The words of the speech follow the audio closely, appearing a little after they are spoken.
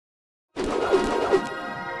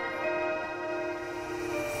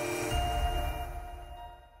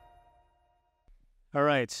All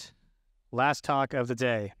right, last talk of the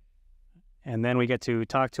day. And then we get to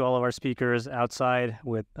talk to all of our speakers outside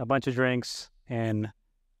with a bunch of drinks. And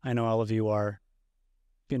I know all of you are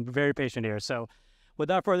being very patient here. So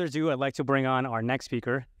without further ado, I'd like to bring on our next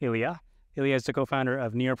speaker, Illia. Illia is the co-founder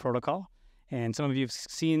of Near Protocol. And some of you have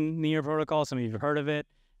seen Near Protocol. Some of you have heard of it.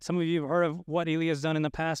 Some of you have heard of what Illia has done in the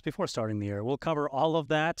past before starting Near. We'll cover all of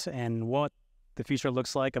that and what the future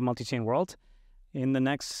looks like of multi-chain world in the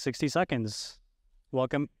next 60 seconds.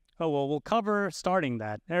 Welcome. Oh, well, we'll cover starting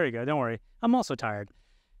that. There we go. Don't worry. I'm also tired.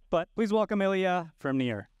 But please welcome Illia from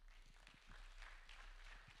Near.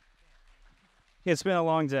 It's been a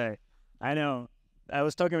long day. I know. I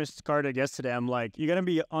was talking with Kartik yesterday. I'm like, you're going to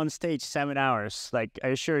be on stage 7 hours. Like, I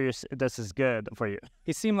assure you this is good for you.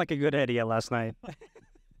 He seemed like a good idea last night.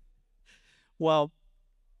 Well,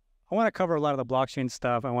 I want to cover a lot of the blockchain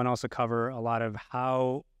stuff. I want to also cover a lot of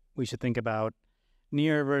how we should think about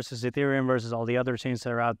Near versus Ethereum versus all the other chains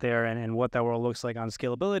that are out there and what that world looks like on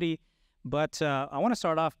scalability. But I want to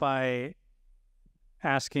start off by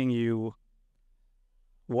asking you,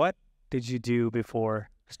 what did you do before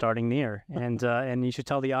starting Near? And you should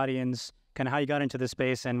tell the audience kind of how you got into this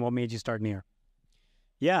space and what made you start Near.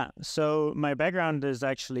 Yeah, so my background is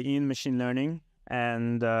actually in machine learning,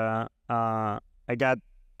 and I got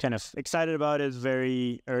kind of excited about it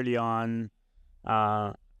very early on.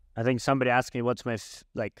 I think somebody asked me what's my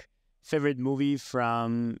favorite movie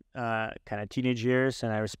from kind of teenage years,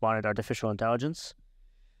 and I responded artificial intelligence.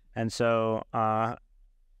 And so not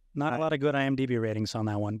a lot of good IMDb ratings on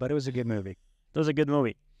that one, but it was a good movie. It was a good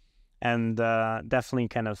movie, and definitely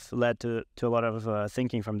kind of led to a lot of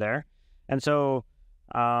thinking from there. And so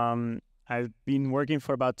I've been working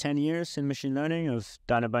for about 10 years in machine learning. I've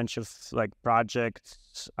done a bunch of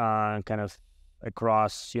projects kind of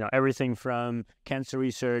across, everything from cancer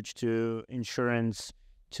research to insurance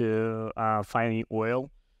to finding oil.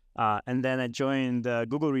 And then I joined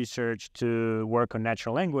Google Research to work on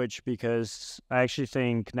natural language because I actually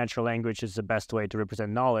think natural language is the best way to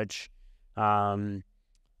represent knowledge. And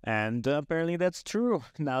apparently that's true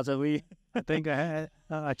now that I think a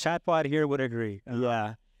chatbot here would agree.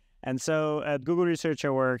 Yeah. And so at Google Research, I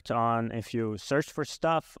worked on, if you searched for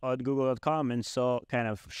stuff on google.com and saw kind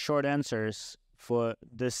of short answers for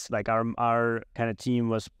this, our kind of team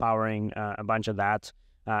was powering a bunch of that,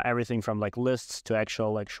 everything from lists to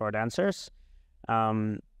actual short answers.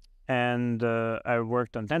 And I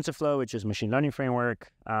worked on TensorFlow, which is machine learning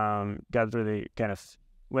framework. Got really kind of,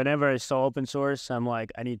 whenever I saw open source, I'm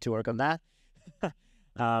like, I need to work on that.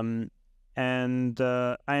 And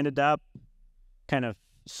I ended up kind of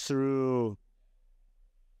through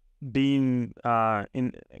being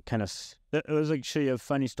in kind of, it was actually a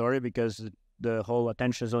funny story because the whole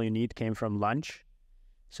attention is all you need came from lunch.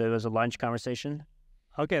 So it was a lunch conversation.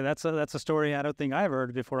 Okay, that's a story I don't think I've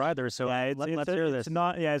heard before either. So yeah, let's hear this. It's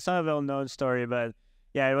not a well-known story, but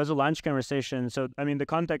yeah, it was a lunch conversation. So I mean, the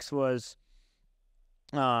context was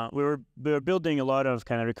we were building a lot of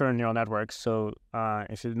kind of recurrent neural networks. So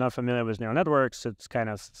if you're not familiar with neural networks, it's kind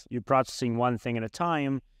of you're processing one thing at a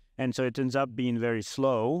time, and so it ends up being very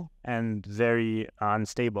slow and very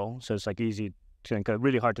unstable. So it's easy to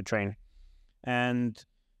really hard to train. And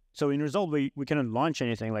so in result, we cannot launch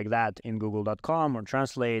anything like that in google.com or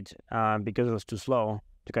Translate because it was too slow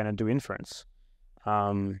to kind of do inference.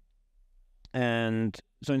 And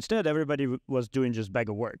so instead, everybody was doing just bag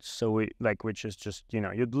of words. So which is just,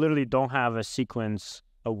 you literally don't have a sequence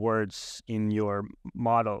of words in your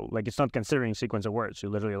model. It's not considering sequence of words. You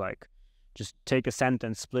literally just take a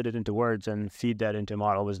sentence, split it into words, and feed that into a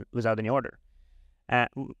model without any order,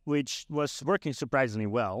 which was working surprisingly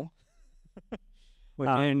well. Which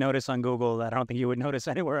I didn't notice on Google that I don't think you would notice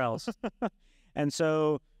anywhere else. And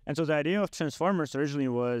so the idea of transformers originally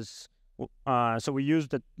was, so we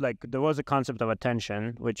used it, there was a concept of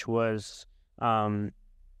attention, which was kind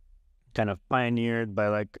of pioneered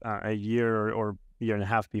by a year or year and a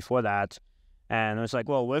half before that. And it was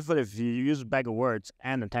well, what if you use a bag of words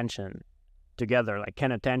and attention together?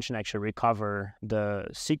 Can attention actually recover the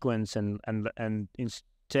sequence and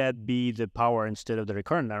instead be the power instead of the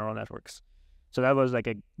recurrent neural networks? So that was a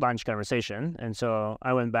lunch conversation. And so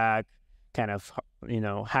I went back, kind of,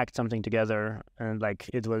 hacked something together, and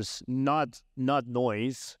it was not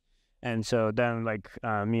noise. And so then me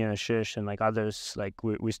and Ashish and others,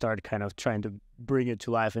 we started kind of trying to bring it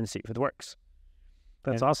to life and see if it works.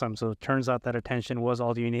 That's awesome. So it turns out that attention was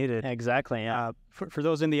all you needed. Exactly, yeah. For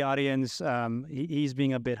those in the audience, he's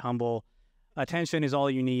being a bit humble. Attention is all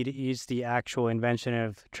you need. Is the actual invention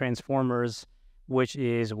of transformers, which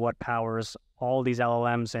is what powers all these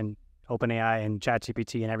LLMs and OpenAI and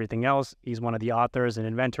ChatGPT and everything else. He's one of the authors and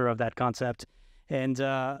inventor of that concept. And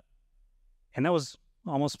that was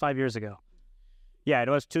almost 5 years ago. Yeah, it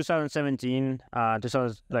was 2017,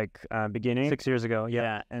 beginning. 6 years ago,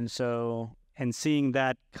 yeah. And seeing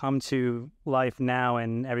that come to life now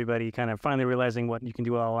and everybody kind of finally realizing what you can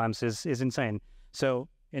do with LLMs is insane. So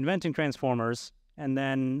inventing transformers and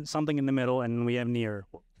then something in the middle and we have near.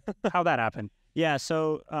 How'd that happen? Yeah,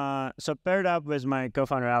 so paired up with my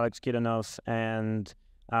co-founder Alex Kidanov, and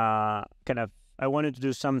I wanted to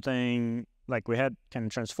do something like we had kind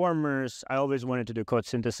of transformers. I always wanted to do code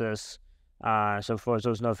synthesis. So for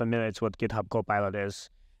those not familiar, it's what GitHub Copilot is.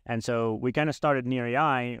 And so we kind of started Near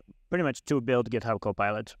AI pretty much to build GitHub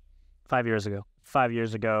Copilot 5 years ago. 5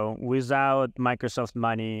 years ago, without Microsoft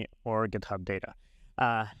money or GitHub data.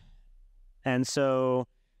 And so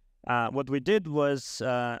what we did was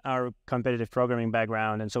our competitive programming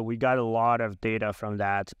background, and so we got a lot of data from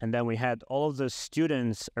that. And then we had all of the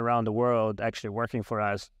students around the world actually working for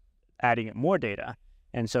us, adding more data.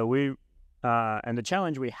 And so and the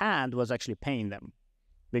challenge we had was actually paying them,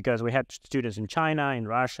 because we had students in China, in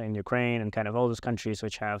Russia, in Ukraine, and kind of all those countries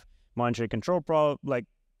which have monetary control, like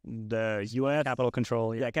the U.S. Capital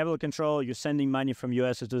control. Yeah, capital control. You're sending money from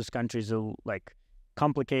U.S. to those countries, like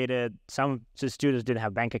complicated. Some of the students didn't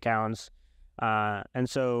have bank accounts. And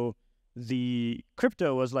so the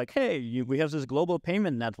crypto was like, hey, we have this global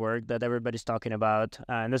payment network that everybody's talking about.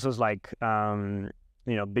 And this was like,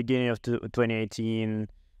 beginning of 2018.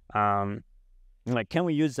 Like, can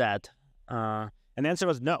we use that? And the answer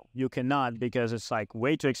was no, you cannot, because it's like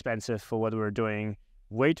way too expensive for what we're doing,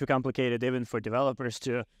 way too complicated even for developers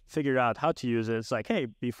to figure out how to use it. It's like, hey,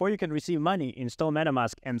 before you can receive money, install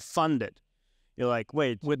MetaMask and fund it. You're like,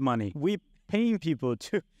 wait, with money, we paying people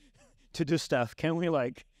to do stuff. Can we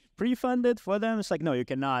like pre-fund it for them? It's like, no, you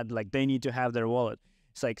cannot. Like, they need to have their wallet.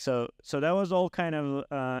 It's like, so that was all kind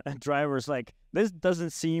of drivers. Like, this doesn't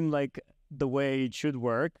seem like the way it should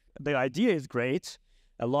work. The idea is great.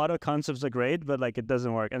 A lot of concepts are great, but like it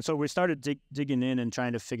doesn't work. And so we started digging in and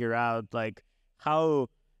trying to figure out like, how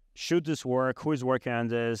should this work? Who is working on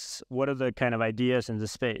this? What are the kind of ideas in the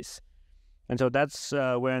space? And so that's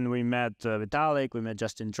when we met Vitalik, we met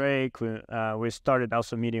Justin Drake. We started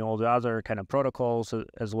also meeting all the other kind of protocols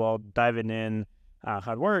as well, diving in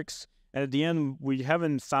how it works. And at the end, we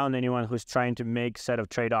haven't found anyone who's trying to make set of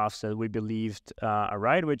trade-offs that we believed are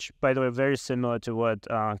right, which, by the way, very similar to what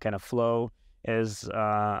kind of Flow is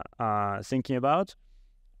thinking about,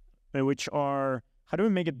 which are, how do we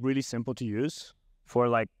make it really simple to use for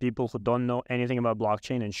like people who don't know anything about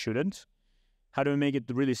blockchain and shouldn't? How do we make it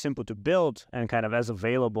really simple to build and kind of as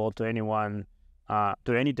available to anyone,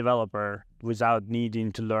 to any developer without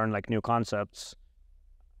needing to learn like new concepts?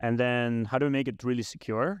 And then how do we make it really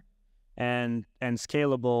secure and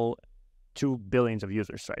scalable to billions of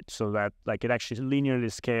users, right? So that like it actually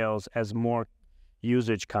linearly scales as more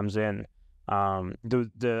usage comes in.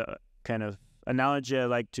 The kind of analogy I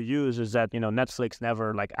like to use is that, Netflix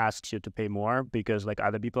never like asks you to pay more because like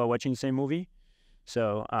other people are watching the same movie.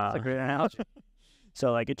 So that's a great analogy.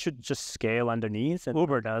 So like it should just scale underneath. And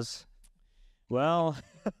Uber does. Well,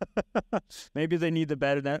 maybe they need the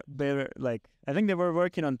better like, I think they were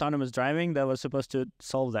working on autonomous driving that was supposed to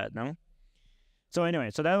solve that, no? So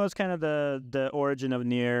anyway, so that was kind of the origin of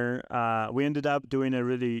Near. We ended up doing a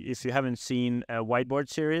really, if you haven't seen, a whiteboard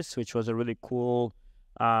series, which was a really cool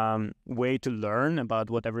way to learn about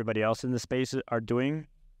what everybody else in the space are doing.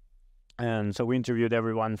 And so we interviewed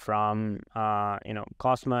everyone from,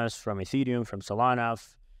 Cosmos, from Ethereum, from Solana,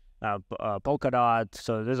 Polkadot.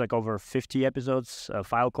 So there's like over 50 episodes.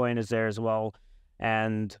 Filecoin is there as well.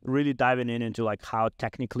 And really diving into like how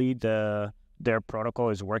technically their protocol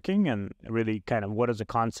is working and really kind of what are the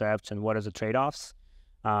concepts and what are the trade-offs.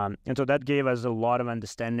 And so that gave us a lot of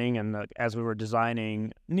understanding. And as we were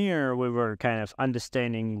designing Near, we were kind of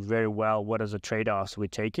understanding very well what are the trade-offs we're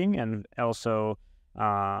taking and also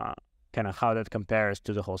kind of how that compares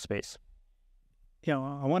to the whole space. Yeah,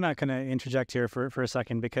 I want to kind of interject here for a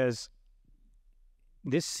second, because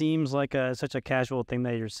this seems like such a casual thing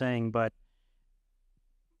that you're saying, but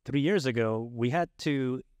 3 years ago, we had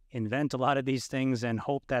to invent a lot of these things and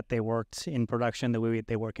hope that they worked in production the way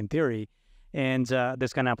they work in theory. And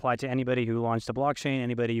this kind of applied to anybody who launched a blockchain,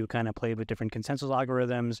 anybody who kind of played with different consensus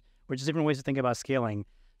algorithms, or just different ways to think about scaling.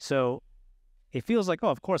 So it feels like, oh,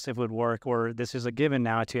 of course it would work, or this is a given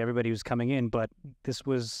now to everybody who's coming in. But this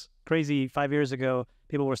was crazy 5 years ago.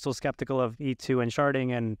 People were still skeptical of E2 and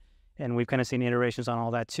sharding, and we've kind of seen iterations on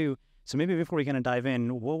all that too. So maybe before we kind of dive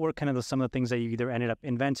in, what were kind of some of the things that you either ended up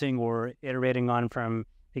inventing or iterating on from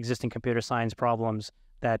existing computer science problems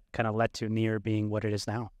that kind of led to Near being what it is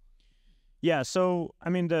now? Yeah, so I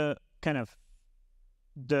mean, the kind of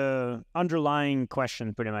the underlying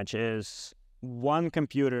question pretty much is one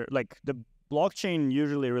computer, like the blockchain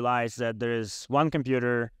usually relies that there is one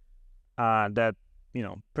computer that,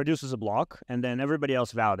 produces a block, and then everybody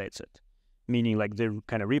else validates it, meaning like they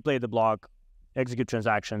kind of replay the block, execute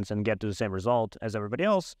transactions, and get to the same result as everybody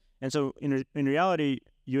else. And so in reality,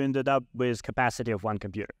 you ended up with capacity of one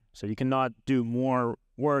computer. So you cannot do more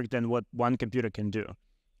work than what one computer can do.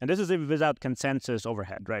 And this is without consensus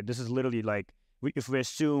overhead, right? This is literally like, if we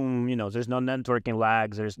assume, there's no networking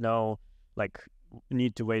lags, there's no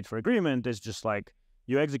need to wait for agreement, it's just like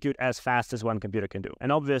you execute as fast as one computer can do.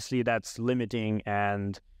 And obviously that's limiting,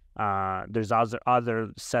 and there's other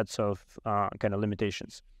sets of kind of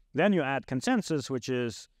limitations. Then you add consensus, which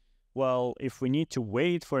is, well, if we need to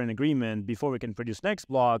wait for an agreement before we can produce next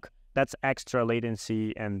block, that's extra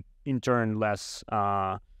latency and in turn less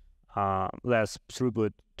throughput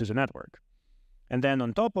to the network. And then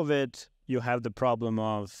on top of it, you have the problem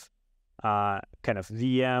of kind of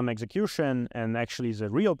VM execution, and actually the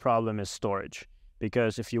real problem is storage.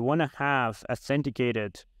 Because if you want to have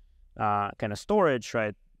authenticated kind of storage,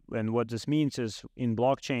 right, and what this means is in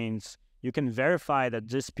blockchains, you can verify that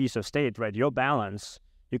this piece of state, right, your balance,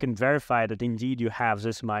 you can verify that indeed you have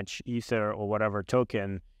this much Ether or whatever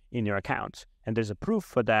token in your account. And there's a proof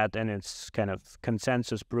for that, and it's kind of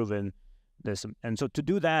consensus proven this. And so to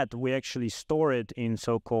do that, we actually store it in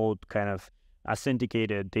so-called kind of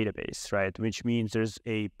authenticated database, right? Which means there's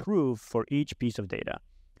a proof for each piece of data.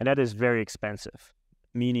 And that is very expensive,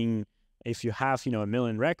 meaning if you have, a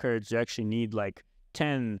million records, you actually need like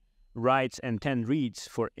 10 writes and 10 reads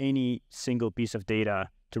for any single piece of data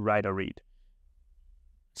to write or read.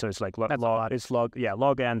 So it's like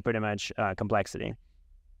log n pretty much complexity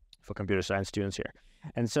for computer science students here.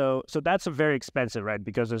 And so that's a very expensive, right?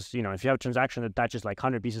 Because there's, if you have a transaction that touches like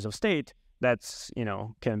 100 pieces of state, that's,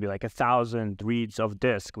 can be like 1,000 reads of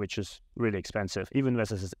disk, which is really expensive, even with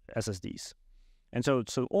SSDs. And so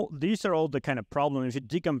these are all the kind of problems. If you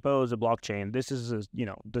decompose a blockchain, this is,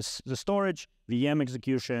 the storage, VM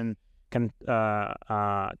execution, kind of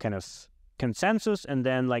consensus, and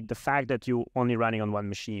then like the fact that you're only running on one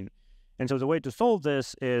machine. And so the way to solve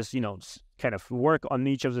this is, kind of work on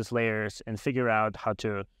each of these layers and figure out how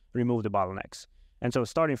to remove the bottlenecks. And so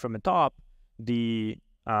starting from the top, the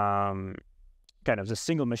kind of the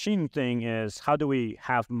single machine thing is, how do we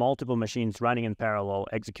have multiple machines running in parallel,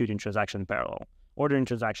 executing transaction in parallel, ordering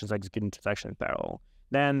transactions, executing transaction in parallel?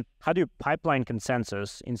 Then how do you pipeline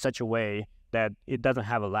consensus in such a way that it doesn't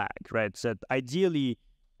have a lag, right? So that ideally,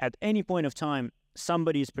 at any point of time,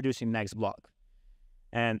 somebody is producing next block.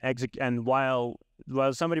 And while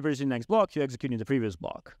somebody producing the next block, you're executing the previous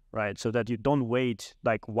block, right? So that you don't wait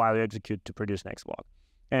like while you execute to produce next block.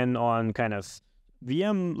 And on kind of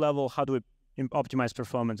VM level, how do we optimize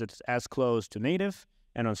performance? It's as close to native.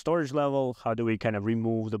 And on storage level, how do we kind of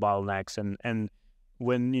remove the bottlenecks? And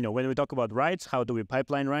when we talk about writes, how do we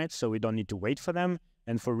pipeline writes so we don't need to wait for them?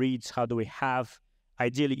 And for reads, how do we have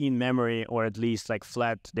ideally in memory or at least like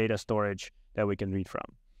flat data storage that we can read from?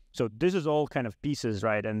 So this is all kind of pieces,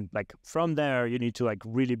 right? And like from there, you need to like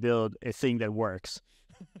really build a thing that works.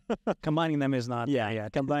 Combining them is not.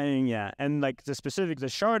 Combining. And like the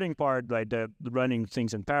sharding part, like the running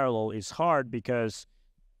things in parallel is hard, because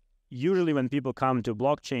usually when people come to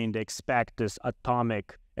blockchain, they expect this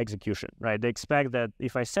atomic execution, right? They expect that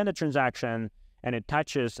if I send a transaction and it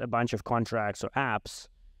touches a bunch of contracts or apps,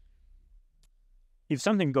 if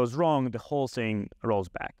something goes wrong, the whole thing rolls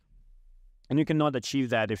back. And you cannot achieve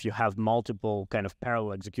that if you have multiple kind of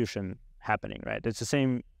parallel execution happening, right? It's the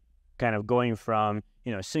same kind of going from,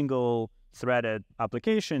 a single threaded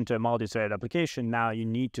application to a multi-threaded application. Now you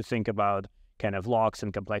need to think about kind of locks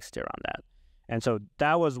and complexity around that. And so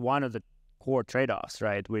that was one of the core trade-offs,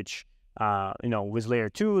 right? Which, with layer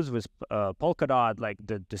twos, with Polkadot, like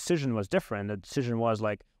the decision was different. The decision was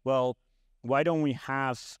like, well, why don't we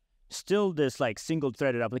have still this like single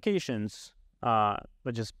threaded applications, but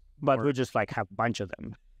we just like have a bunch of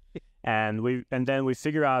them. And then we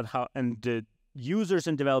figure out how, and the users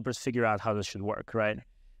and developers figure out how this should work, right?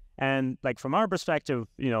 And like from our perspective,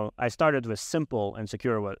 I started with simple and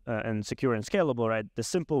secure and scalable, right? The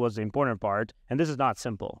simple was the important part, and this is not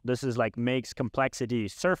simple. This is like makes complexity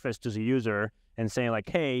surface to the user and saying like,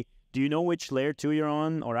 hey, do you know which layer 2 you're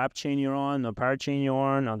on, or app chain you're on, or parachain you're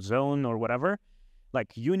on zone or whatever?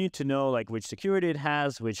 Like you need to know like which security it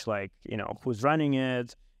has, which like who's running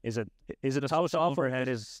it. Is it a software head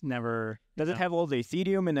is never... Does it have all the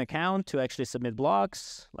Ethereum in the account to actually submit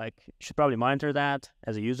blocks? Like, you should probably monitor that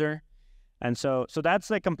as a user. And so that's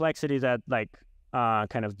the complexity that like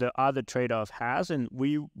kind of the other trade-off has. And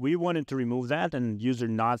we wanted to remove that and user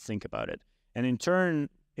not think about it. And in turn,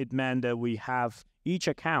 it meant that we have each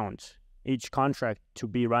account, each contract to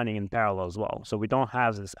be running in parallel as well. So we don't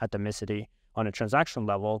have this atomicity on a transaction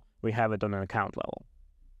level, we have it on an account level.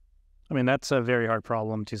 I mean, that's a very hard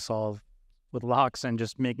problem to solve with locks and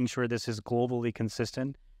just making sure this is globally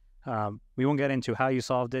consistent. We won't get into how you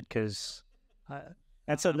solved it because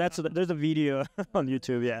there's a video on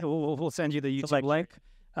YouTube. Yeah, we'll send you the YouTube link.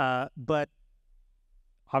 But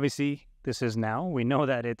obviously, this is now. We know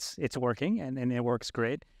that it's working and it works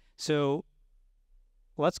great. So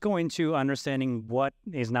let's go into understanding what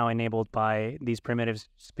is now enabled by these primitives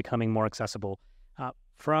becoming more accessible.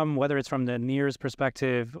 From whether it's from the NIR's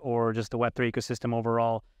perspective or just the Web3 ecosystem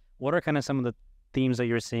overall, what are kind of some of the themes that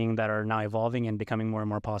you're seeing that are now evolving and becoming more and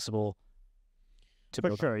more possible to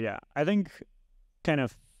build? For sure, yeah. I think kind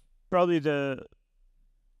of probably to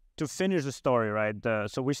finish the story, right?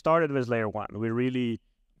 So we started with layer 1. We really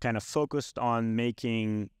kind of focused on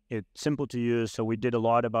making it simple to use. So we did a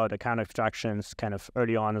lot about account abstractions kind of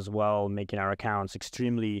early on as well, making our accounts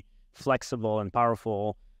extremely flexible and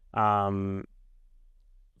powerful.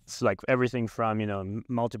 It's like everything from,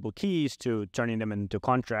 multiple keys to turning them into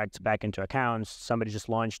contracts back into accounts. Somebody just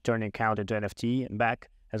launched turning account into NFT and back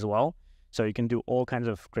as well. So you can do all kinds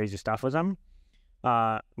of crazy stuff with them.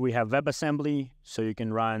 We have WebAssembly, so you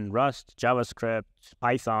can run Rust, JavaScript,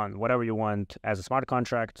 Python, whatever you want as a smart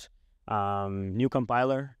contract. New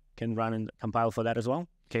compiler can run and compile for that as well.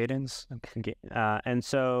 Cadence. Okay.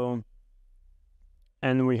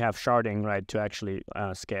 And we have sharding, right, to actually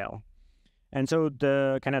scale. And so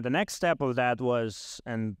the next step of that was,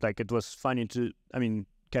 and like it was funny to,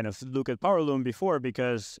 kind of look at Powerloom before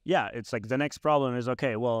because, it's like the next problem is,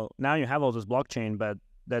 okay, well, now you have all this blockchain, but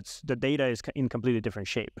the data is in completely different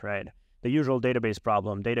shape, right? The usual database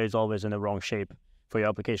problem, data is always in the wrong shape for your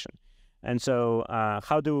application. And so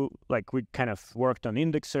we kind of worked on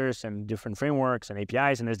indexers and different frameworks and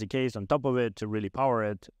APIs and SDKs on top of it to really power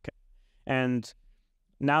it. And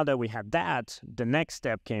now that we have that, the next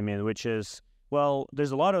step came in, which is, well,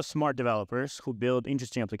 there's a lot of smart developers who build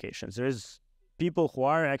interesting applications. There's people who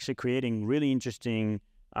are actually creating really interesting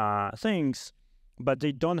things, but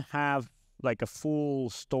they don't have like a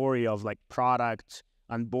full story of like product,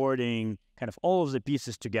 onboarding, kind of all of the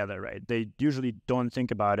pieces together, right? They usually don't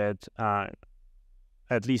think about it,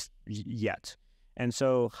 at least yet. And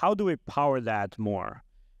so how do we power that more?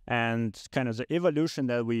 And kind of the evolution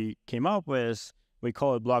that we came up with, we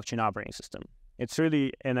call it blockchain operating system. It's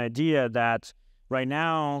really an idea that right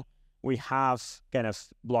now we have kind of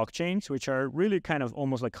blockchains, which are really kind of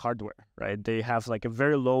almost like hardware, right? They have like a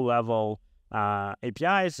very low level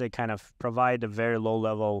APIs. They kind of provide a very low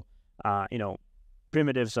level,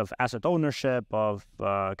 primitives of asset ownership, of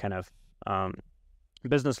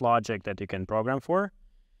business logic that you can program for.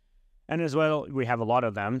 And as well, we have a lot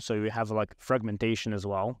of them. So we have like fragmentation as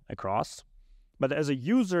well across. But as a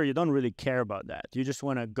user, you don't really care about that. You just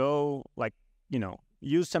want to go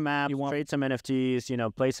use some apps, trade some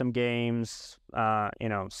NFTs, play some games,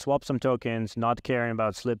 swap some tokens, not caring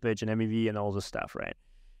about slippage and MEV and all this stuff, right?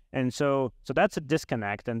 And so that's a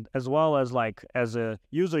disconnect. And as well as like as a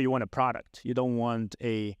user, you want a product. You don't want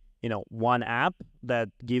a one app that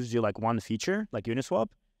gives you like one feature like Uniswap.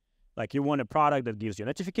 Like you want a product that gives you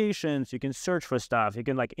notifications, you can search for stuff, you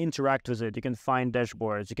can like interact with it, you can find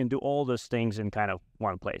dashboards, you can do all those things in kind of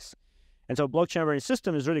one place. And so blockchain operating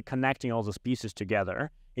system is really connecting all those pieces together.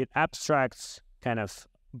 It abstracts kind of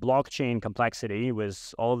blockchain complexity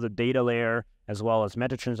with all of the data layer, as well as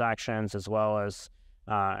meta transactions, as well as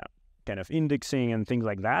kind of indexing and things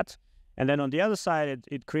like that. And then on the other side,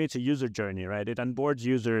 it creates a user journey, right? It onboards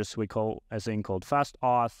users, we call a thing called fast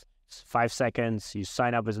auth. 5 seconds, you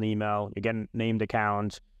sign up with an email, you get a named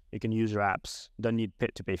account, you can use your apps. You don't need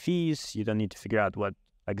to pay fees, you don't need to figure out what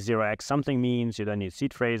like 0x something means, you don't need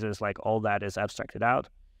seed phrases, like all that is abstracted out.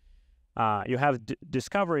 You have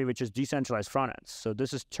discovery, which is decentralized front ends. So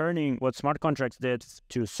this is turning what smart contracts did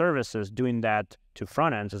to services, doing that to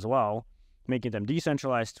front ends as well, making them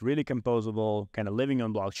decentralized, really composable, kind of living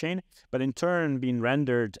on blockchain, but in turn being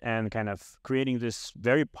rendered and kind of creating this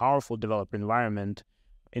very powerful developer environment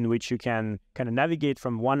in which you can kind of navigate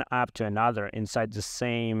from one app to another inside the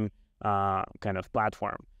same kind of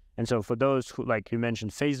platform. And so for those who, like you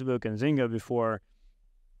mentioned, Facebook and Zynga before,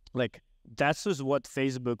 like that's just what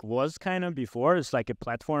Facebook was kind of before. It's like a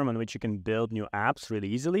platform on which you can build new apps really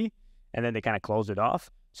easily, and then they kind of closed it off.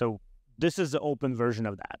 So this is the open version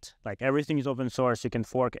of that. Like everything is open source. You can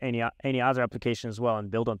fork any other application as well and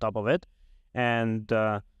build on top of it. And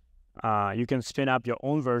you can spin up your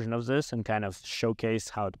own version of this and kind of showcase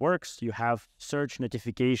how it works. You have search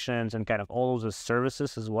notifications and kind of all of the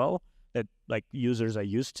services as well that like users are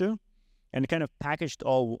used to. and kind of packaged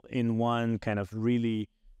all in one kind of really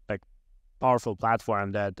like powerful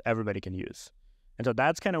platform that everybody can use. And so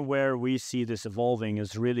that's kind of where we see this evolving,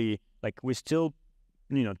 is really like we still,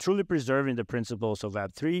 truly preserving the principles of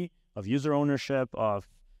Web3, of user ownership, of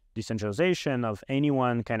decentralization, of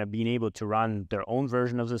anyone kind of being able to run their own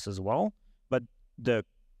version of this as well. But the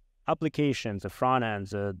applications, the front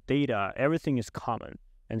ends, the data, everything is common.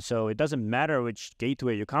 And so it doesn't matter which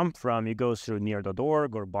gateway you come from. You go through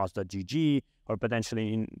near.org or boss.gg, or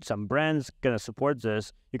potentially in some brands going to support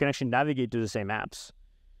this. You can actually navigate to the same apps.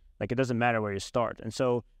 Like, it doesn't matter where you start. And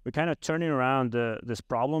so we're kind of turning around this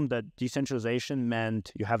problem that decentralization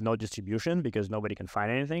meant you have no distribution because nobody can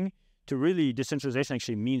find anything, to really decentralization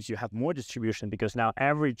actually means you have more distribution, because now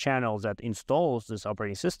every channel that installs this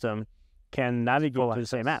operating system can navigate to the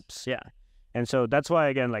same apps. Yeah. And so that's why,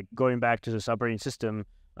 again, like going back to this operating system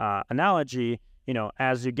analogy,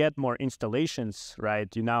 as you get more installations,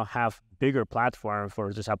 right, you now have bigger platform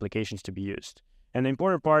for these applications to be used. And the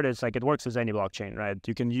important part is, like, it works with any blockchain, right?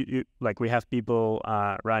 You can, like, we have people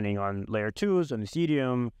running on layer 2s on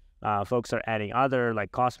Ethereum. Folks are adding other,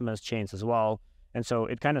 like, Cosmos chains as well. And so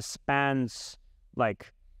it kind of spans,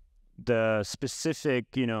 like, the specific,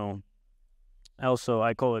 also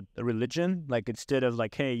I call it a religion. Like, instead of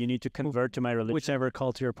like, hey, you need to convert to my religion. Whichever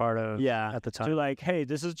cult you're part of at the time. To like, hey,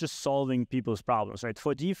 this is just solving people's problems, right?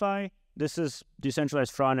 For DeFi, this is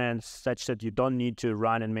decentralized front ends such that you don't need to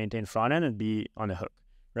run and maintain front end and be on the hook,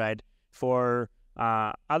 right? For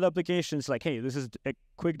other applications, like, hey, this is a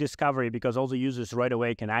quick discovery because all the users right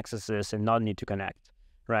away can access this and not need to connect,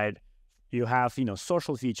 right? You have,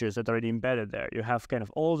 social features that are already embedded there. You have kind of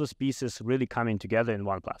all those pieces really coming together in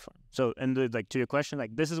one platform. So, and to your question,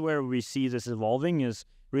 like, this is where we see this evolving, is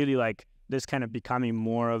really like this kind of becoming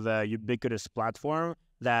more of a ubiquitous platform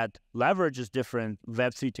that leverages different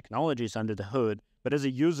Web3 technologies under the hood. But as a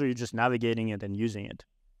user, you're just navigating it and using it.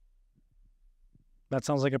 That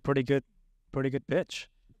sounds like a pretty good pitch.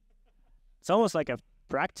 It's almost like I've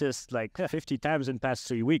practiced like 50 times in the past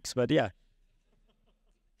 3 weeks, but yeah.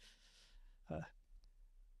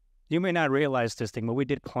 You may not realize this thing, but we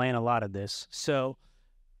did plan a lot of this. So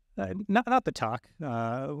not the talk.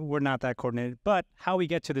 We're not that coordinated. But how we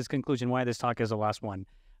get to this conclusion, why this talk is the last one.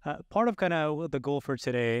 Part of kind of the goal for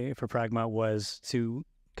today for Pragma was to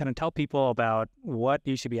kind of tell people about what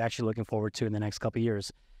you should be actually looking forward to in the next couple of years.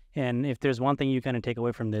 And if there's one thing you kind of take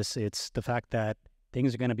away from this, it's the fact that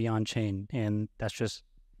things are going to be on chain. And that's just,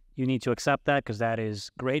 you need to accept that, because that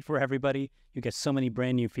is great for everybody. You get so many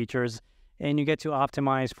brand new features. And you get to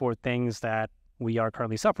optimize for things that we are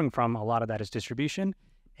currently suffering from. A lot of that is distribution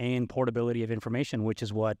and portability of information, which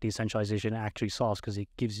is what decentralization actually solves, because it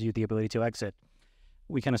gives you the ability to exit.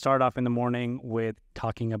 We kind of started off in the morning with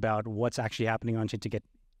talking about what's actually happening on chain to get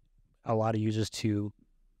a lot of users to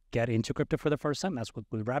get into crypto for the first time. That's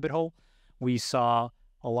with Rabbit Hole. We saw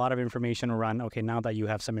a lot of information around, okay, now that you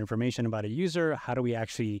have some information about a user, how do we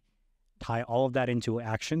actually tie all of that into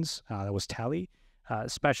actions? That was Tally.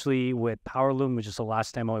 Especially with Powerloom, which is the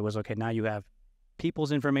last demo. It was, okay, now you have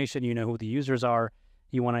people's information, you know who the users are.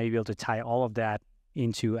 You want to be able to tie all of that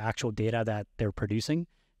into actual data that they're producing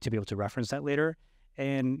to be able to reference that later.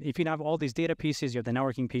 And if you have all these data pieces, you have the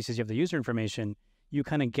networking pieces, you have the user information, you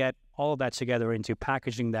kind of get all of that together into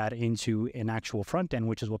packaging that into an actual front end,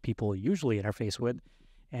 which is what people usually interface with.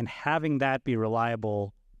 And having that be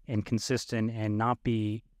reliable and consistent and not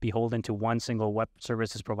be beholden to one single web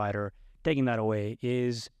services provider, taking that away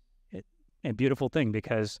is a beautiful thing,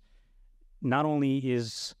 because not only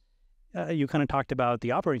is, you kind of talked about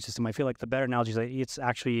the operating system. I feel like the better analogy is that it's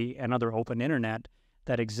actually another open internet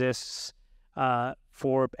that exists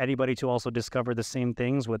for anybody to also discover the same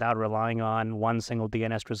things without relying on one single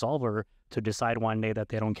DNS resolver to decide one day that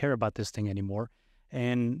they don't care about this thing anymore.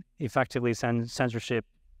 And effectively, censorship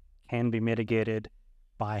can be mitigated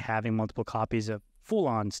by having multiple copies of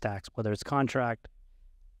full-on stacks, whether it's contract,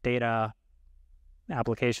 data,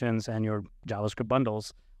 applications, and your JavaScript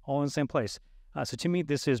bundles all in the same place. So to me,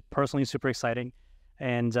 this is personally super exciting.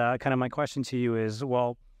 And kind of my question to you is,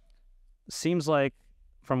 well, seems like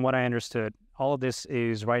from what I understood, all of this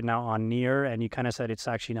is right now on Near, and you kind of said it's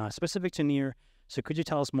actually not specific to Near. So could you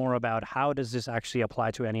tell us more about how does this actually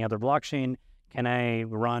apply to any other blockchain? Can I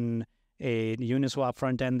run a Uniswap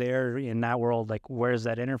front end there in that world? Like, where is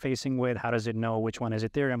that interfacing with? How does it know which one is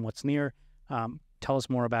Ethereum, what's Near? Tell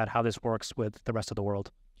us more about how this works with the rest of the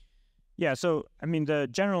world. Yeah, so, I mean, the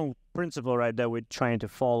general principle, right, that we're trying to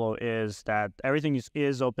follow is that everything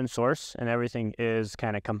is open source and everything is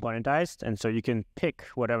kind of componentized. And so you can pick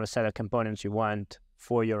whatever set of components you want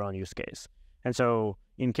for your own use case. And so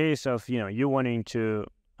in case of, you wanting to...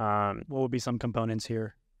 what would be some components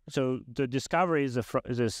here? So the discovery is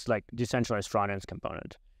this like decentralized front ends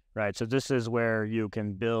component, right? So this is where you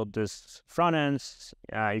can build this front ends.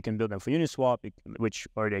 You can build them for Uniswap, which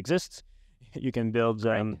already exists. You can build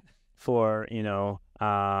them for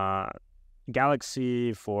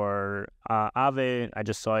Galaxy, for Aave. I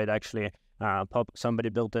just saw it actually. Somebody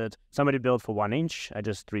built it. Somebody built for 1inch. I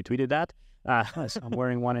just retweeted that. Nice. I'm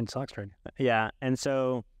wearing 1inch socks right now. Yeah, and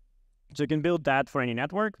so you can build that for any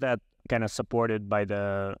network that kind of supported by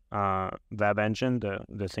the web engine,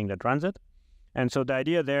 the thing that runs it. And so the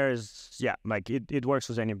idea there is, like it works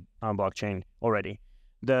with any blockchain already.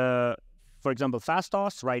 For example,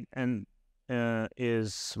 Fastos, right, and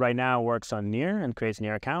is right now works on Near and creates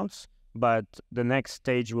Near accounts. But the next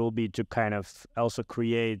stage will be to kind of also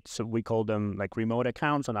create, so we call them like remote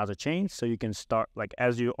accounts on other chains. So you can start, like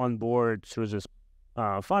as you onboard through this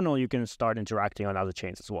funnel, you can start interacting on other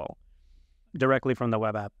chains as well. Directly from the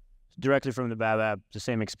web app. Directly from the web app, the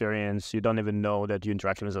same experience. You don't even know that you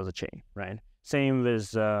interacted with other chain, right? Same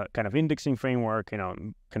with kind of indexing framework,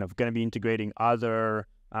 kind of going to be integrating other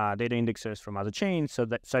data indexes from other chains,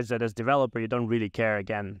 such that as developer, you don't really care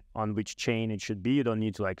again on which chain it should be. You don't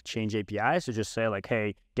need to like change APIs. You just say like,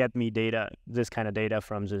 hey, get me data, this kind of data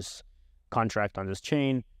from this contract on this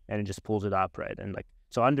chain, and it just pulls it up, right? And like,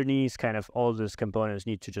 so underneath kind of all these components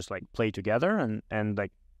need to just like play together and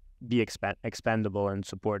like be expandable and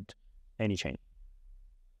support any chain.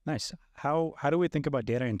 Nice. How do we think about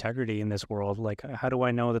data integrity in this world? Like, how do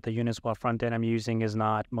I know that the Uniswap front end I'm using is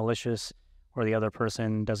not malicious, or the other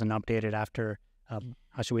person doesn't update it after?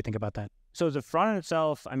 How should we think about that? So the front end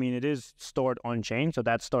itself, I mean, it is stored on chain. So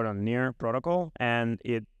that's stored on Near protocol, and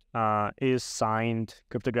it is signed,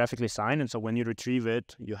 cryptographically signed. And so when you retrieve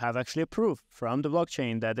it, you have actually a proof from the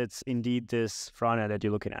blockchain that it's indeed this front end that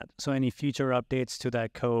you're looking at. So any future updates to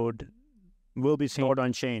that code will be stored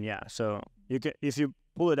on chain. Yeah. So you can, if you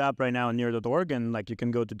pull it up right now on Near.org, and like you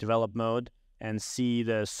can go to develop mode and see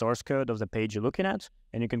the source code of the page you're looking at,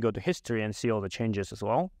 and you can go to history and see all the changes as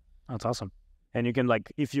well. That's awesome. And you can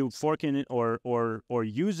like, if you fork in it or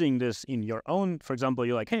using this in your own, for example,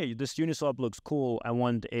 you're like, hey, this Uniswap looks cool. I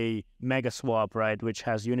want a mega swap, right, which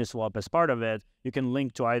has Uniswap as part of it. You can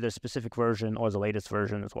link to either specific version or the latest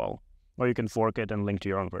version as well. Or you can fork it and link to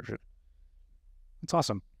your own version. That's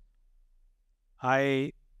awesome.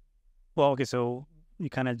 So you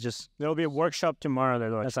kind of just... There'll be a workshop tomorrow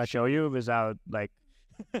that I'll show you without like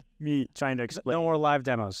me trying to explain. No more live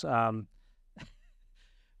demos.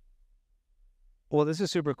 Well, this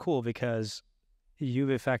is super cool because you've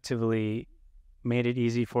effectively made it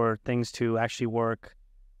easy for things to actually work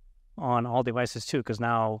on all devices too. Because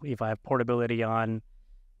now if I have portability on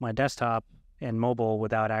my desktop and mobile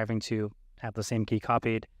without having to have the same key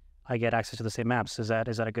copied, I get access to the same maps. Is that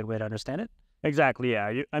a good way to understand it? Exactly,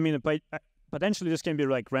 yeah. Potentially this can be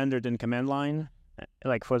like rendered in command line.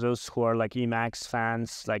 Like for those who are like Emacs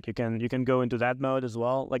fans, like you can go into that mode as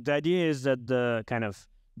well. Like the idea is that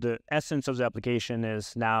the essence of the application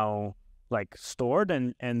is now like stored,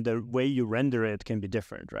 and the way you render it can be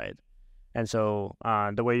different, right? And so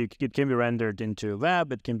the way it can be rendered into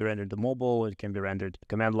web, it can be rendered to mobile, it can be rendered to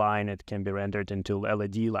command line, it can be rendered into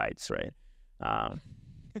LED lights, right?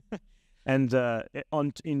 And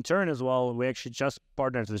in turn as well, we actually just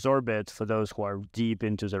partnered with Orbit for those who are deep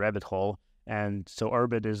into the rabbit hole. And so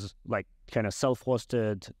Orbit is like kind of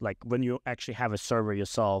self-hosted, like when you actually have a server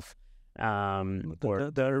yourself.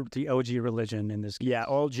 The OG religion in this case. Yeah,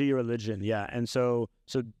 OG religion, yeah. And so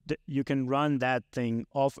you can run that thing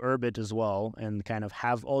off Orbit as well and kind of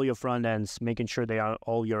have all your front ends, making sure they are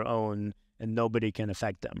all your own and nobody can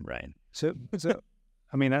affect them, right? So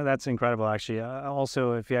I mean, that's incredible, actually.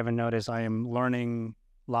 Also, if you haven't noticed, I am learning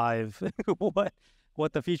live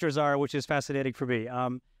what the features are, which is fascinating for me. I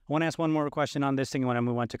want to ask one more question on this thing. I want to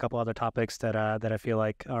move on to a couple other topics that I feel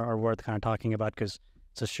like are worth kind of talking about because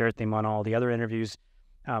it's a shared theme on all the other interviews.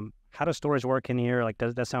 How does storage work in here? Like,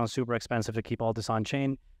 does that sound super expensive to keep all this on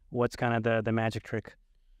chain? What's kind of the magic trick?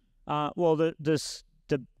 Well,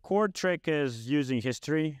 the core trick is using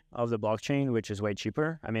history of the blockchain, which is way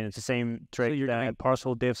cheaper. I mean, it's the same trick. So you're doing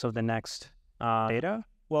partial diffs of the next data?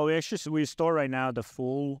 Well, we store right now the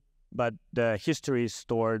full, but the history is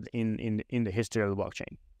stored in the history of the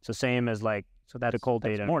blockchain. So same as like the cold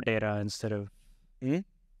data. More data instead of. Mm-hmm.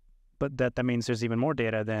 But that means there's even more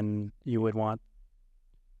data than you would want.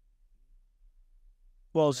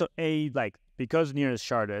 Well, so because Near is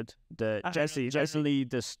sharded, generally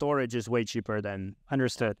the storage is way cheaper than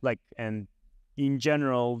understood. Like, and in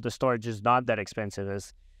general, the storage is not that expensive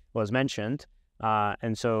as was mentioned,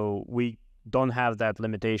 and so we don't have that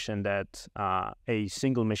limitation that a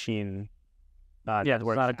single machine It's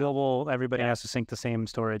not a global, everybody has to sync the same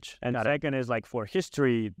storage. And second is like for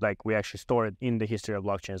history, like we actually store it in the history of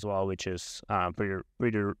blockchain as well, which is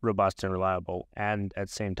pretty robust and reliable, and at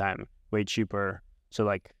the same time way cheaper. So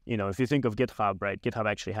like, if you think of GitHub, right? GitHub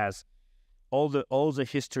actually has all the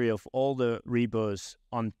history of all the repos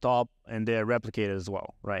on top, and they're replicated as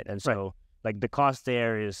well, right? And so like the cost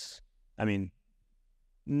there is,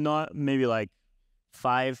 not maybe like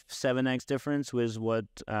 5-7x difference with what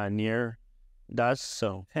Near does.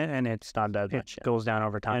 So and it's not that much. It goes down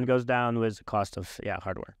over time. And it goes down with the cost of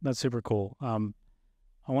hardware. That's super cool. I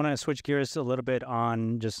want to switch gears a little bit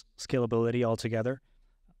on just scalability altogether.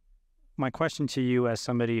 My question to you, as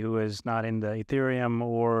somebody who is not in the Ethereum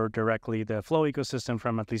or directly the Flow ecosystem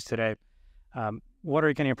from at least today, what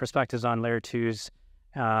are kind of your perspectives on layer 2s?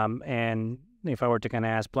 And if I were to kind of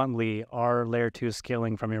ask bluntly, are layer 2s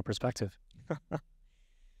scaling from your perspective?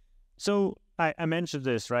 So I mentioned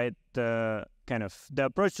this, right? The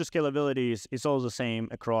approach to scalability is all the same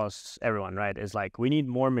across everyone, right? It's like we need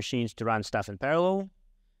more machines to run stuff in parallel,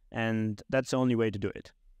 and that's the only way to do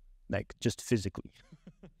it, like just physically.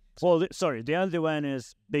 Well, the other one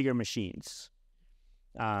is bigger machines.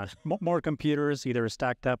 More computers, either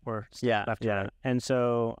stacked up or left. Yeah. And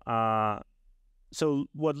so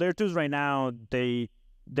what layer 2s right now,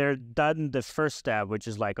 they're done the first step, which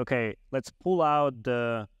is like, okay, let's pull out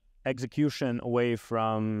the execution away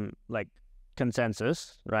from like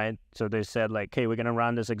consensus, right? So they said like, hey, we're going to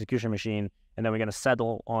run this execution machine, and then we're going to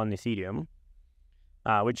settle on Ethereum,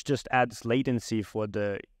 which just adds latency for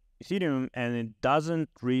the Ethereum, and it doesn't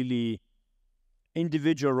really,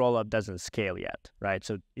 individual rollup doesn't scale yet, right?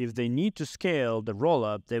 So if they need to scale the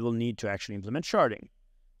rollup, they will need to actually implement sharding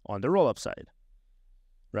on the rollup side,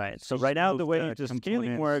 right? So right now, the way the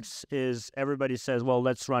scaling works is everybody says, well,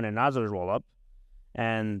 let's run another rollup.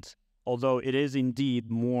 And although it is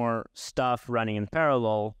indeed more stuff running in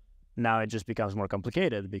parallel, now it just becomes more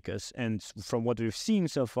complicated and from what we've seen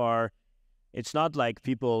so far, it's not like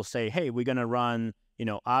people say, hey, we're going to run,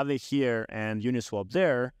 Aave here and Uniswap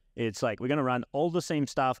there. It's like we're going to run all the same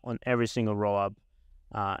stuff on every single rollup.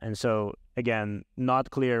 And so, again, not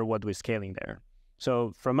clear what we're scaling there.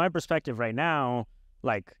 So from my perspective right now,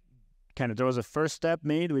 like there was a first step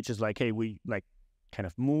made, which is like, hey, we kind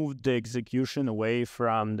of moved the execution away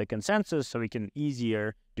from the consensus so we can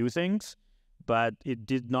easier do things, but it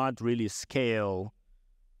did not really scale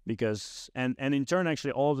because, and in turn,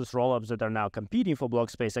 actually, all these rollups that are now competing for block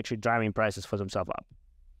space actually driving prices for themselves up.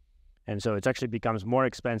 And so it actually becomes more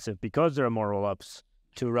expensive because there are more rollups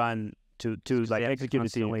to run, to like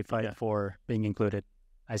execute the fight for being included.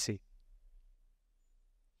 I see.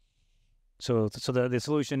 So the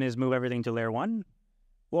solution is move everything to layer 1?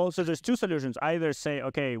 Well, so there's two solutions. Either say,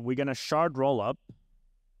 okay, we're going to shard rollup,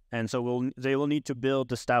 and so they will need to build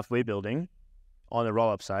the stuff we're building on the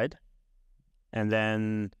rollup side, and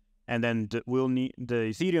then the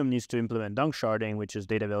Ethereum needs to implement dunk sharding, which is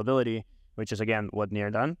data availability, which is again what Near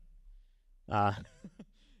done.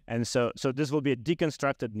 And so this will be a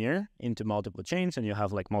deconstructed Near into multiple chains, and you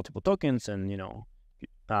have like multiple tokens, and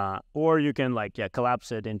or you can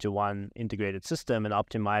collapse it into one integrated system and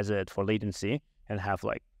optimize it for latency and have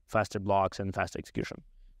like faster blocks and faster execution.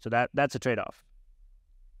 So that's a trade-off.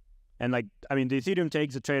 And the Ethereum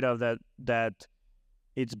takes a trade-off that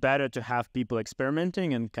it's better to have people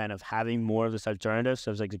experimenting and kind of having more of this alternatives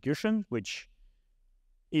of execution, which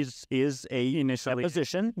is a initial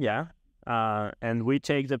position, and we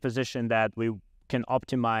take the position that we can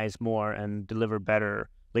optimize more and deliver better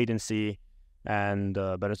latency and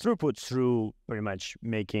better throughput through pretty much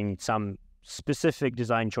making some specific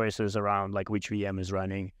design choices around like which VM is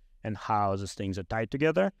running and how these things are tied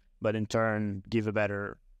together, but in turn give a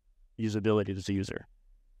better usability to the user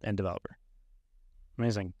and developer.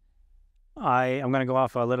 Amazing. I'm going to go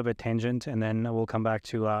off a little bit tangent, and then we'll come back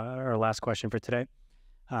to our last question for today.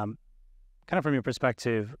 Kind of from your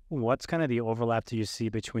perspective, what's kind of the overlap do you see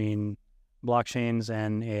between blockchains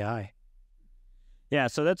and AI? Yeah,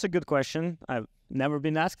 so that's a good question. I've never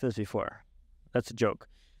been asked this before. That's a joke.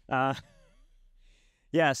 So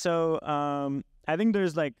I think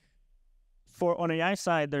there's on AI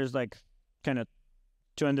side, there's kind of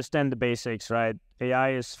to understand the basics, right?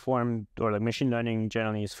 AI is formed, or machine learning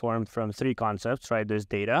generally is formed from three concepts, right? There's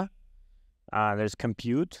data, there's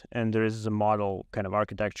compute, and there is a model kind of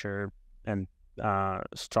architecture and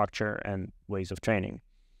structure and ways of training.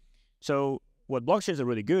 So what blockchains are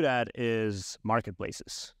really good at is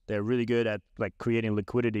marketplaces. They're really good at creating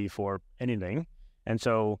liquidity for anything. And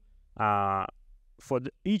so for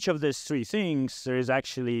each of these three things, there is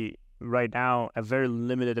actually right now a very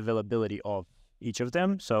limited availability of each of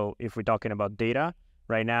them. So if we're talking about data,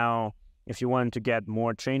 right now if you want to get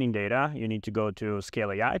more training data, you need to go to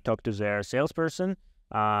Scale AI, talk to their salesperson,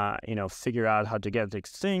 figure out how to get these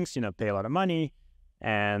things, pay a lot of money,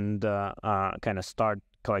 and kind of start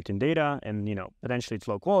collecting data. And potentially it's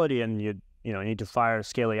low quality, and you need to fire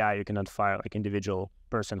Scale AI. You cannot fire like individual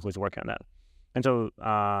person who's working on that. And so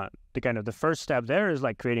the first step there is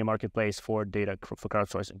like creating a marketplace for data for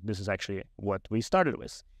crowdsourcing. This is actually what we started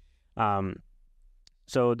with.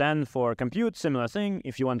 So then for compute, similar thing.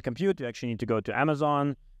 If you want compute, you actually need to go to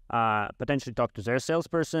Amazon, potentially talk to their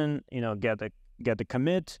salesperson, get the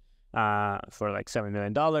commit for like $7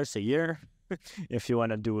 million a year if you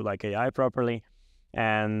want to do like AI properly.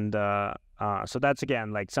 And so that's,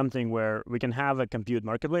 again, like something where we can have a compute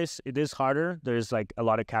marketplace. It is harder. There's like a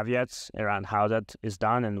lot of caveats around how that is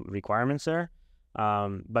done and requirements there.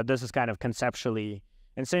 But this is kind of conceptually,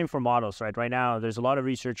 and same for models, right? Right now, there's a lot of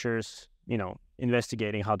researchers,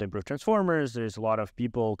 investigating how to improve transformers. There's a lot of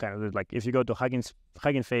people kind of like, if you go to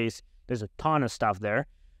Hugging Face, there's a ton of stuff there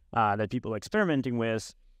that people are experimenting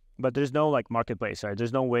with, but there's no like marketplace, right?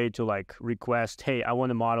 There's no way to like request, hey, I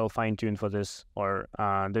want a model fine-tuned for this, or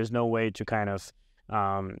there's no way to kind of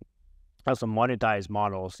also monetize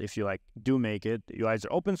models. If you like do make it, you either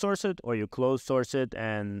open source it or you close source it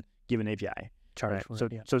and give an API. Charge right? for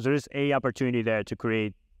it, yeah. So there is a opportunity there to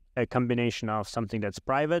create a combination of something that's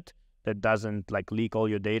private, that doesn't like leak all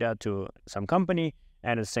your data to some company,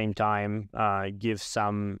 and at the same time give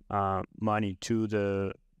some money to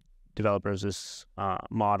the developers this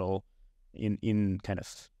model in kind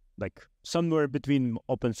of like somewhere between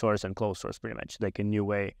open source and closed source, pretty much, like a new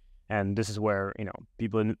way. And this is where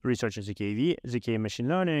people in research in ZK machine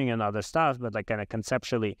learning and other stuff, but like kind of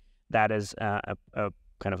conceptually that is a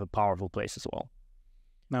kind of a powerful place as well.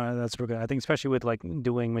 No, that's real good. I think especially with like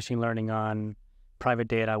doing machine learning on private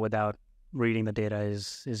data without reading the data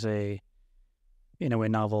is a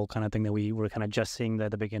novel kind of thing that we were kind of just seeing the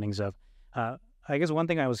beginnings of. I guess one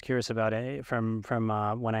thing I was curious about from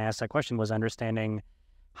when I asked that question was understanding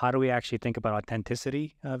how do we actually think about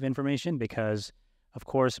authenticity of information, because of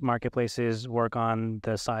course marketplaces work on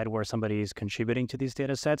the side where somebody's contributing to these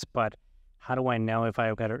data sets, but how do I know if I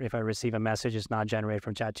receive a message it's not generated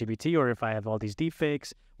from ChatGPT, or if I have all these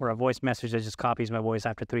deepfakes, or a voice message that just copies my voice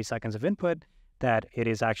after 3 seconds of input, that it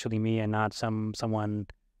is actually me and not someone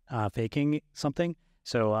faking something?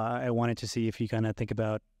 So I wanted to see if you kind of think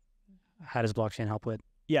about how does blockchain help with?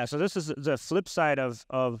 Yeah, so this is the flip side of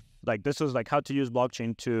like, this was like how to use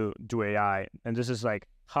blockchain to do AI, and this is like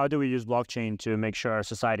how do we use blockchain to make sure our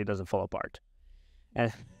society doesn't fall apart.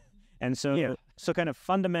 And so Yeah. So kind of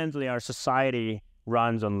fundamentally our society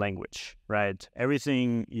runs on language, right?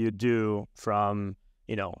 Everything you do from,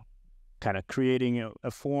 kind of creating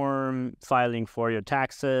a form, filing for your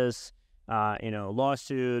taxes,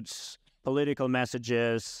 lawsuits, political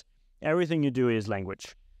messages, everything you do is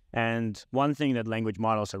language. And one thing that language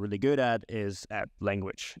models are really good at is at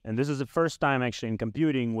language. And this is the first time actually in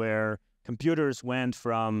computing where computers went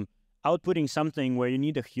from outputting something where you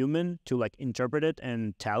need a human to like interpret it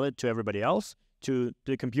and tell it to everybody else, to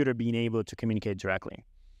the computer being able to communicate directly.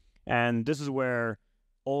 And this is where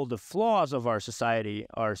all the flaws of our society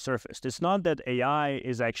are surfaced. It's not that AI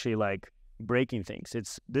is actually like breaking things.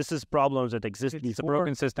 This is problems that exist before. The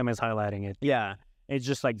broken system is highlighting it. Yeah. It's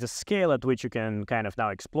just like the scale at which you can kind of now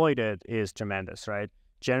exploit it is tremendous, right?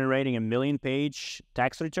 Generating a 1 million-page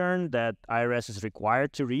tax return that IRS is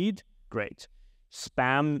required to read, great.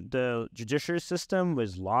 Spam the judiciary system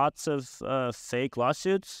with lots of fake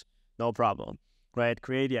lawsuits, no problem, right?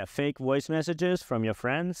 Create fake voice messages from your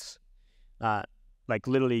friends, like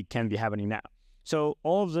literally can be happening now. So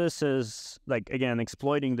all of this is like, again,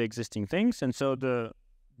 exploiting the existing things. And so the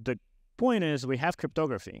point is we have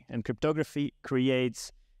cryptography, and cryptography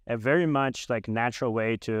creates a very much like natural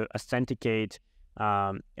way to authenticate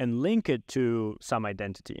and link it to some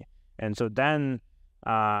identity. And so then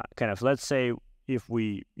kind of, let's say if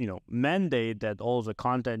we mandate that all the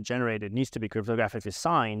content generated needs to be cryptographically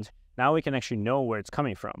signed, now we can actually know where it's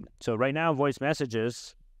coming from. So right now voice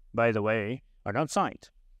messages, by the way, are not signed.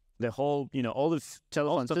 The whole all the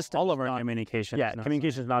telephone system, all of our communication,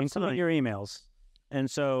 communication is not including signed. your emails. And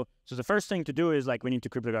so the first thing to do is like we need to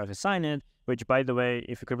cryptographically sign it, which, by the way,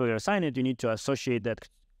 if you cryptographically sign it, you need to associate that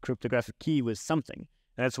cryptographic key with something.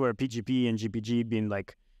 And that's where PGP and GPG been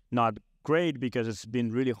like not great, because it's been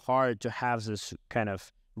really hard to have this kind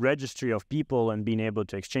of registry of people and being able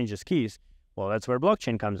to exchange these keys. Well, that's where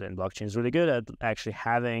blockchain comes in. Blockchain is really good at actually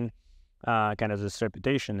having kind of this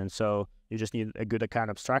reputation. And so you just need a good account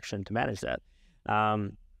abstraction to manage that.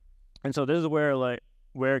 And so this is where like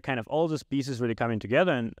where kind of all these pieces really coming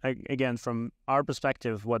together. And again, from our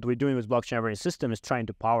perspective, what we're doing with blockchain operating system is trying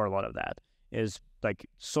to power a lot of that. Is like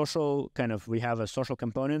social kind of, we have a social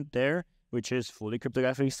component there, which is fully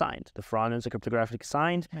cryptographically signed. The front ends are cryptographically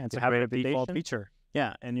signed. It's a great default feature.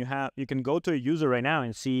 Yeah, and you can go to a user right now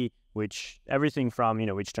and see everything from,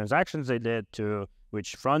 which transactions they did to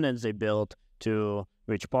which front ends they built to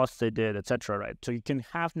which posts they did, etc. Right? So you can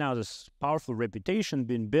have now this powerful reputation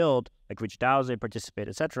being built, like which DAOs they participate,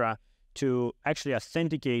 etc., to actually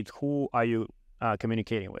authenticate who are you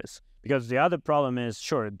communicating with. Because the other problem is,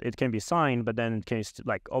 sure, it can be signed, but then it can,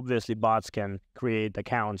 like, obviously bots can create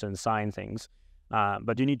accounts and sign things.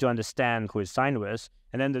 But you need to understand who is signed with.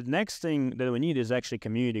 And then the next thing that we need is actually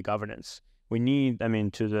community governance. We need,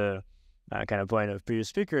 to the kind of point of previous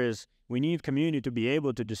speakers, we need community to be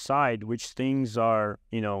able to decide which things are,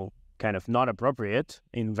 kind of not appropriate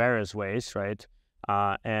in various ways, right?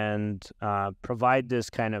 And provide this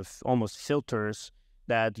kind of almost filters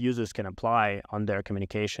that users can apply on their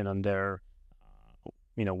communication, on their,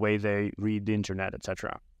 way they read the internet,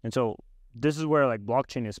 etc. And so this is where like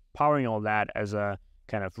blockchain is powering all that as a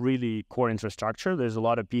kind of really core infrastructure. There's a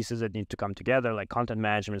lot of pieces that need to come together, like content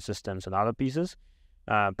management systems and other pieces.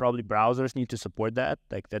 Probably browsers need to support that,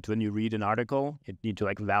 like that when you read an article, it need to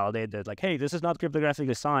like validate that, like, hey, this is not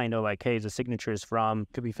cryptographically signed, or like, hey, the signature is from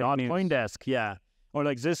could be not CoinDesk, yeah, or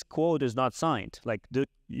like this quote is not signed. Like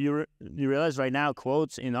you realize right now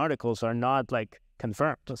quotes in articles are not like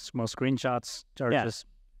confirmed. Most screenshots are just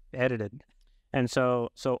edited. And so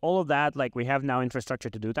all of that, like we have now infrastructure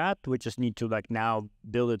to do that. We just need to like now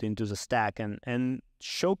build it into the stack and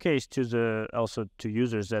showcase also to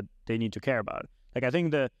users that they need to care about. Like I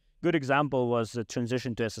think the good example was the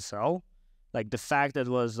transition to SSL. Like the fact that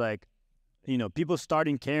was like, people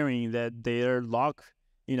starting caring that their lock,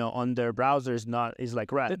 on their browser is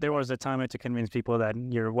like red. There was a time I had to convince people that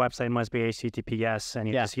your website must be HTTPS, and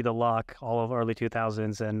you see the lock all of early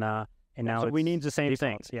 2000s, and now we need the same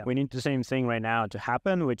thing. Yeah. We need the same thing right now to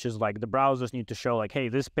happen, which is like the browsers need to show like, hey,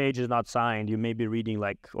 this page is not signed. You may be reading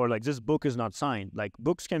like, or like this book is not signed. Like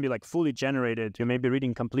books can be like fully generated. You may be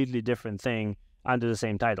reading completely different thing under the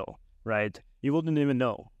same title, right? You wouldn't even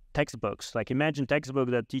know. Textbooks, like imagine textbook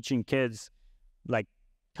that teaching kids like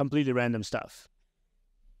completely random stuff.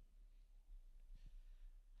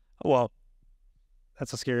 Well,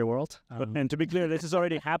 that's a scary world. And to be clear, this is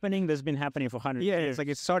already happening. This has been happening for 100 years. Yeah, it's like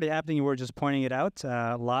it's already happening. We're just pointing it out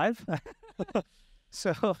live.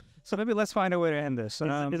 So maybe let's find a way to end this.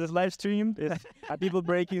 Is this live streamed? Are people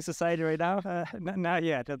breaking society right now? Not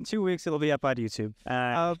yet. In 2 weeks, it'll be up on YouTube.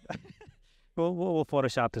 We'll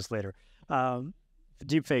Photoshop this later.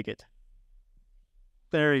 Deep fake it.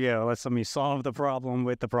 There you go. Let me solve the problem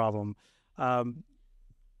with the problem.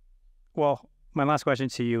 Well, my last question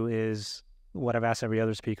to you is what I've asked every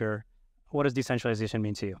other speaker. What does decentralization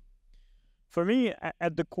mean to you? For me,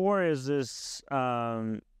 at the core is this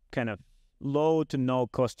kind of low to no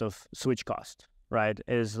cost of switch cost, right?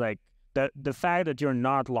 Is like the fact that you're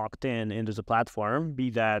not locked into the platform, be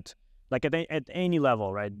that like at any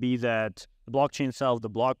level, right? Be that the blockchain itself, the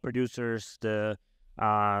block producers, the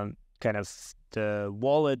kind of the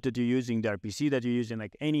wallet that you're using, the RPC that you're using,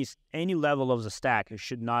 like any level of the stack, it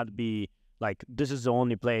should not be like this is the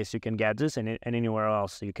only place you can get this, and anywhere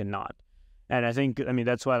else you cannot. And I think,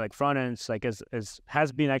 that's why like front ends like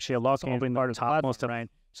has been actually a lot part of the platform, right?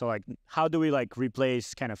 So like how do we like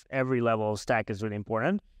replace kind of every level of stack is really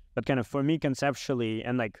important. But kind of for me conceptually,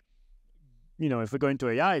 and like if we go into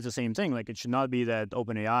AI, it's the same thing. Like it should not be that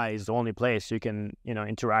OpenAI is the only place you can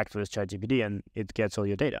interact with ChatGPT and it gets all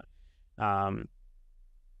your data.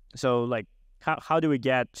 So like how do we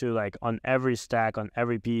get to like on every stack, on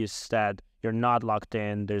every piece that you're not locked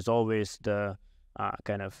in, there's always the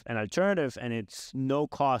kind of an alternative, and it's no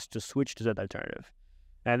cost to switch to that alternative.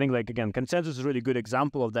 And I think like, again, consensus is a really good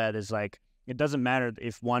example of that. Is like, it doesn't matter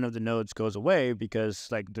if one of the nodes goes away because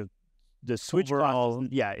like the switch cost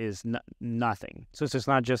is nothing. So it's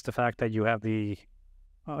not just the fact that you have you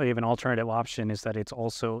have an alternative option, is that it's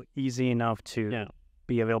also easy enough to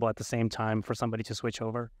be available at the same time for somebody to switch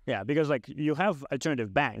over. Yeah, because like you have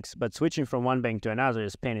alternative banks, but switching from one bank to another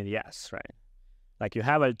is pain in the ass, right? Like you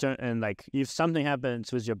have and like if something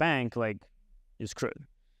happens with your bank, like you're screwed.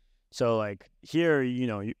 So like here,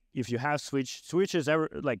 if you have switches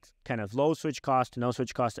like kind of low switch cost, no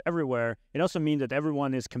switch cost everywhere, it also means that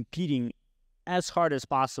everyone is competing as hard as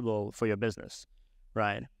possible for your business,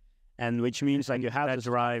 right? And which means like you have that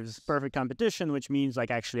drives perfect competition, which means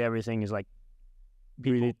like actually everything is like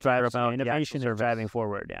really drives innovation and driving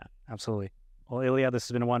forward. Yeah, absolutely. Well, Illia, this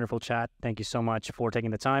has been a wonderful chat. Thank you so much for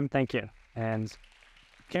taking the time. Thank you. And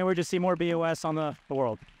Can't wait to see more BOS on the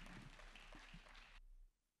world.